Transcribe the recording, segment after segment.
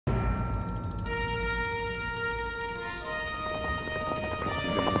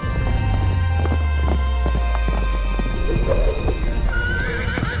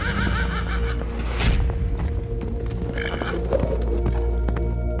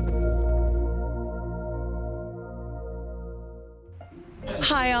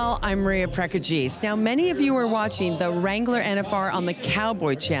Hi all, I'm Maria Prekagis. Now many of you are watching the Wrangler NFR on the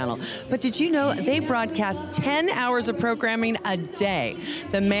Cowboy Channel, but did you know they broadcast 10 hours of programming a day?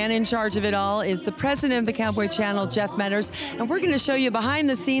 The man in charge of it all is the president of the Cowboy Channel, Jeff Metters, and we're going to show you behind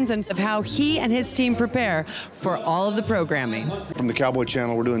the scenes of how he and his team prepare for all of the programming. From the Cowboy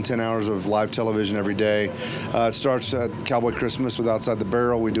Channel, we're doing 10 hours of live television every day. It starts at Cowboy Christmas with Outside the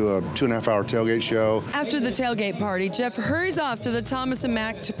Barrel. We do a 2.5-hour tailgate show. After the tailgate party, Jeff hurries off to the Thomas and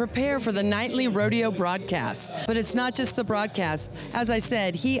Mack to prepare for the nightly rodeo broadcast. But it's not just the broadcast. As I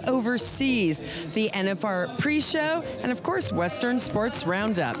said, he oversees the NFR pre-show and, of course, Western Sports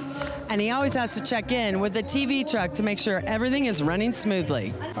Roundup. And he always has to check in with the TV truck to make sure everything is running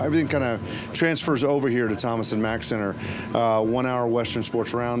smoothly. Everything kind of transfers over here to Thomas and Mack Center. 1-hour Western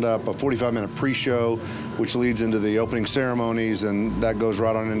Sports Roundup, a 45-minute pre-show, which leads into the opening ceremonies, and that goes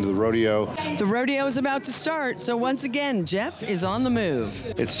right on into the rodeo. The rodeo is about to start, so once again, Jeff is on the move.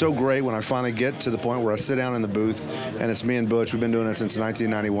 It's so great when I finally get to the point where I sit down in the booth, and it's me and Butch. We've been doing it since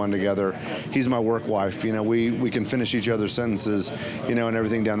 1991 together. He's my work wife. You know, we can finish each other's sentences, you know, and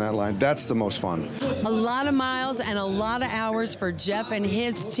everything down that line. That's the most fun. A lot of miles and a lot of hours for Jeff and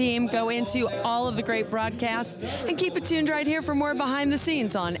his team go into all of the great broadcasts. And keep it tuned right here for more behind the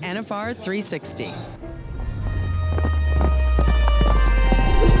scenes on NFR 360.